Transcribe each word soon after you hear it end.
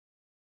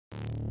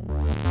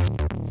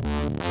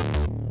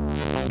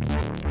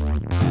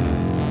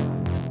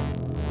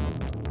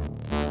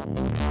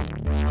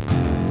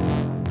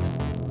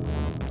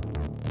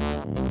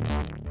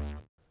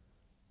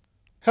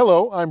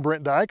Hello, I'm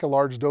Brent Dyke, a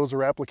large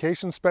dozer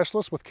application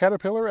specialist with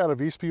Caterpillar out of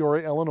East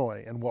Peoria,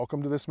 Illinois, and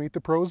welcome to this Meet the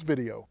Pros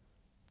video.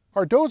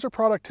 Our dozer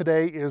product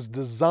today is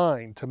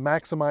designed to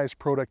maximize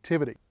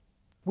productivity.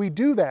 We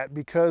do that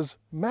because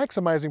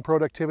maximizing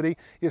productivity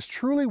is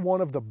truly one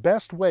of the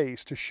best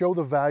ways to show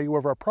the value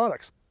of our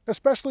products,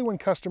 especially when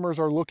customers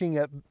are looking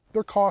at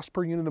their cost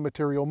per unit of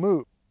material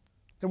moved.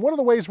 And one of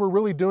the ways we're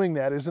really doing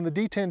that is in the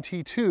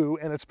D10T2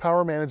 and its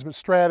power management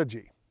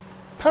strategy.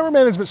 Power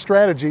management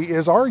strategy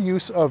is our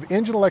use of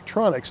engine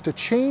electronics to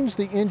change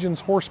the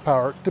engine's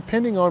horsepower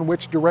depending on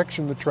which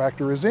direction the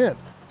tractor is in.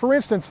 For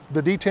instance,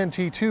 the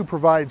D10T2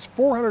 provides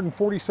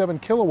 447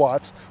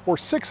 kilowatts or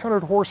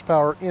 600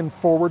 horsepower in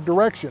forward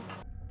direction.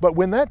 But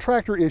when that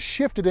tractor is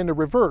shifted into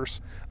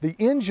reverse, the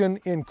engine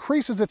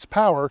increases its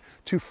power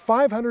to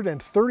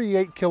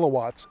 538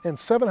 kilowatts and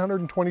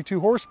 722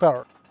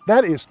 horsepower.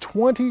 That is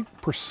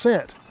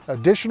 20%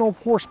 additional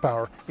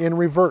horsepower in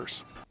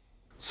reverse.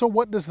 So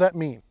what does that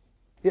mean?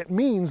 It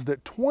means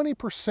that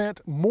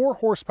 20% more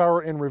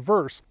horsepower in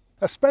reverse,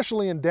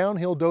 especially in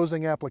downhill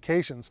dozing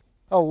applications,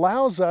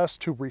 allows us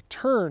to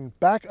return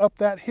back up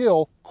that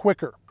hill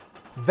quicker.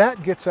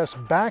 That gets us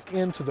back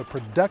into the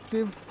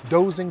productive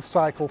dozing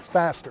cycle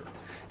faster.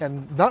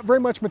 And not very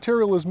much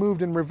material is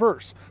moved in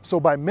reverse. So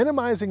by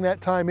minimizing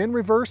that time in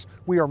reverse,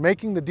 we are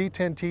making the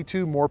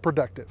D10T2 more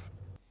productive.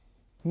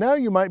 Now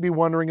you might be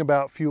wondering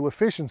about fuel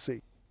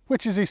efficiency,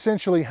 which is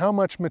essentially how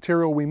much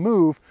material we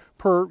move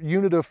per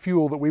unit of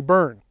fuel that we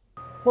burn.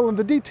 Well, in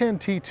the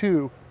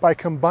D10T2, by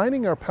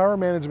combining our power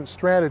management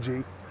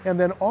strategy and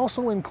then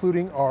also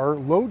including our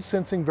load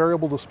sensing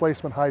variable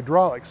displacement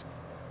hydraulics,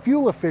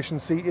 fuel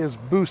efficiency is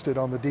boosted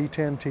on the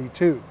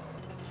D10T2.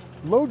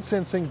 Load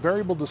sensing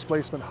variable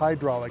displacement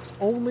hydraulics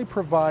only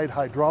provide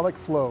hydraulic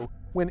flow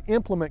when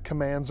implement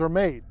commands are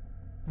made.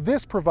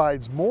 This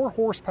provides more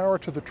horsepower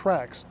to the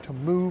tracks to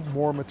move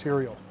more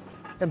material.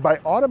 And by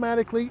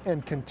automatically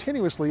and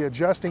continuously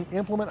adjusting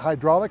implement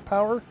hydraulic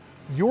power,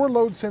 your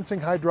load sensing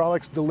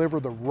hydraulics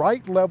deliver the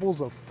right levels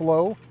of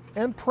flow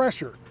and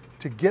pressure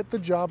to get the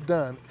job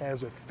done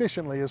as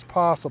efficiently as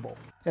possible.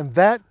 And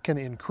that can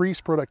increase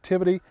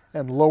productivity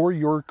and lower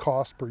your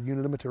cost per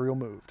unit of material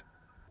moved.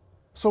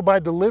 So by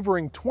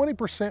delivering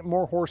 20%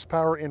 more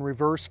horsepower in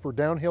reverse for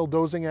downhill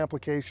dozing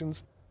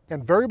applications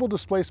and variable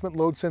displacement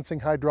load sensing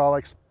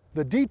hydraulics,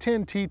 the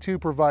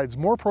D10T2 provides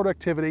more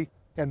productivity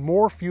and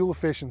more fuel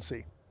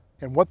efficiency.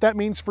 And what that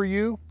means for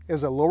you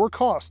is a lower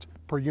cost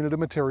per unit of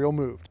material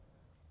moved.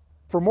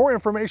 For more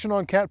information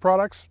on CAT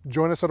products,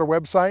 join us at our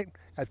website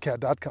at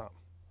cat.com.